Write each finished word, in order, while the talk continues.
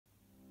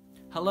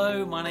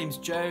Hello, my name's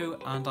Joe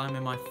and I'm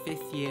in my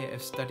 5th year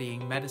of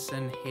studying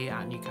medicine here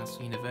at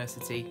Newcastle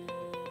University.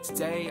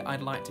 Today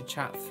I'd like to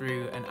chat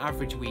through an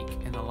average week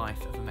in the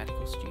life of a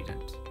medical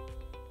student.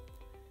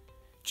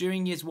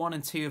 During years 1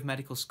 and 2 of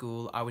medical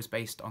school I was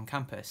based on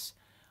campus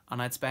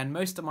and I'd spend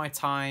most of my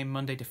time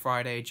Monday to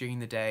Friday during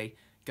the day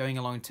going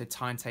along to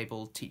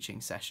timetable teaching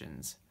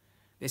sessions.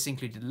 This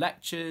included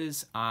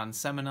lectures and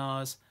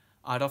seminars.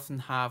 I'd often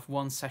have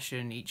one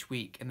session each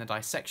week in the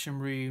dissection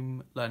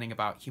room, learning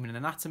about human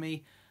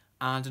anatomy,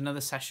 and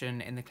another session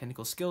in the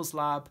clinical skills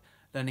lab,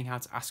 learning how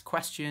to ask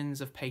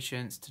questions of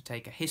patients, to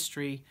take a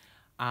history,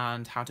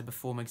 and how to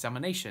perform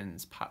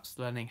examinations, perhaps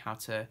learning how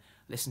to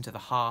listen to the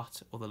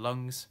heart or the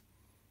lungs.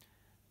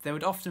 There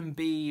would often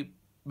be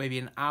maybe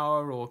an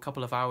hour or a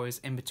couple of hours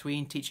in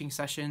between teaching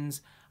sessions,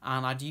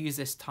 and I'd use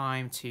this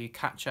time to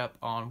catch up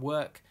on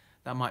work.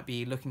 That might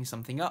be looking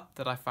something up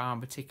that I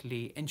found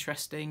particularly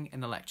interesting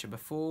in the lecture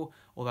before,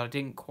 or that I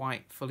didn't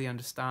quite fully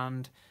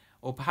understand,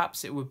 or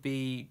perhaps it would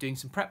be doing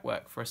some prep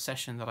work for a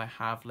session that I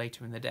have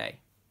later in the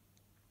day.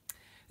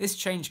 This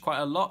changed quite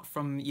a lot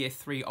from year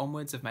 3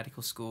 onwards of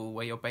medical school,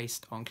 where you're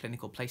based on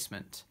clinical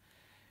placement.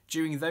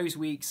 During those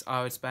weeks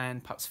I would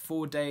spend perhaps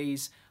 4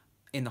 days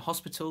in the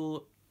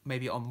hospital,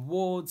 maybe on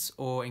wards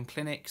or in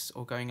clinics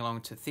or going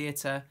along to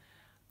theatre,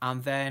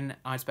 and then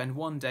I'd spend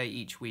 1 day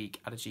each week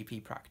at a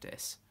GP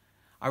practice.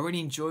 I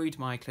really enjoyed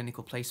my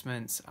clinical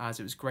placements as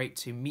it was great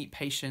to meet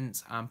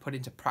patients and put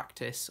into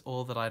practice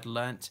all that I'd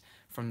learnt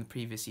from the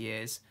previous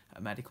years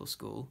at medical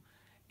school.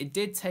 It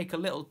did take a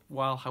little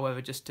while,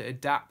 however, just to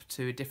adapt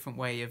to a different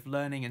way of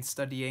learning and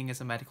studying as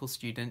a medical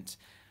student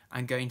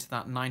and going to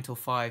that 9 till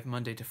 5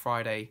 Monday to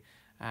Friday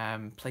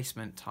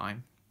placement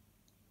time.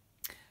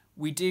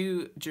 We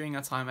do, during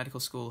our time at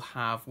medical school,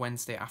 have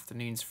Wednesday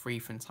afternoons free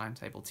from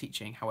timetable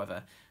teaching,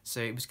 however,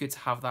 so it was good to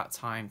have that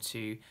time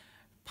to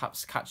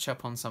perhaps catch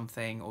up on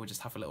something or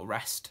just have a little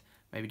rest,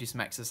 maybe do some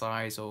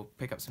exercise or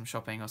pick up some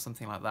shopping or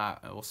something like that,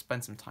 or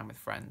spend some time with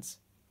friends.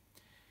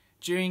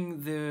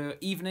 During the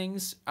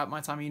evenings at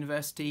my time at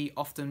university,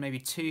 often maybe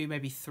 2,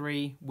 maybe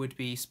 3 would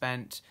be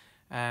spent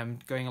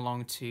going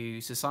along to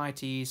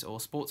societies or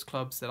sports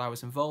clubs that I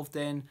was involved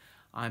in.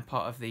 I'm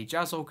part of the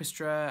jazz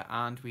orchestra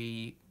and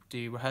we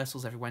do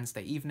rehearsals every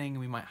Wednesday evening, and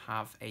we might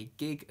have a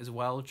gig as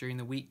well during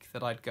the week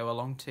that I'd go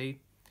along to.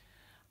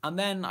 And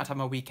then I'd have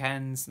my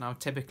weekends. Now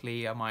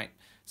typically I might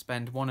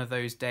spend one of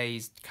those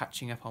days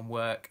catching up on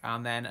work,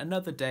 and then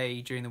another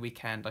day during the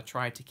weekend I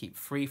try to keep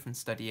free from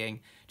studying,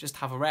 just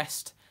have a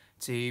rest,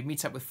 to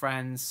meet up with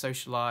friends,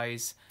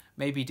 socialise,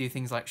 maybe do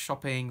things like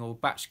shopping or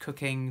batch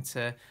cooking,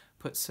 to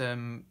put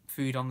some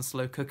food on the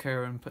slow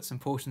cooker and put some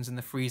portions in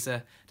the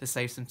freezer to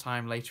save some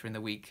time later in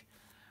the week.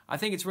 I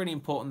think it's really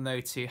important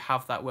though to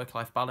have that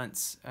work-life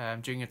balance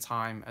during your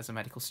time as a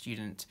medical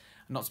student,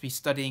 and not to be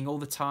studying all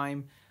the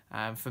time.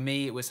 For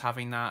me, it was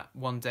having that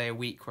 1 day a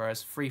week where I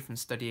was free from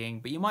studying,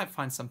 but you might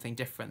find something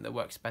different that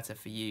works better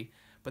for you.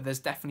 But there's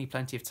definitely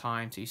plenty of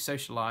time to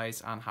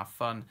socialise and have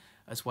fun,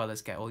 as well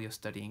as get all your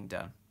studying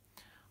done.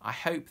 I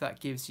hope that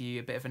gives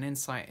you a bit of an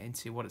insight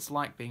into what it's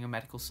like being a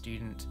medical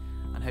student,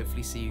 and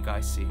hopefully see you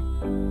guys soon.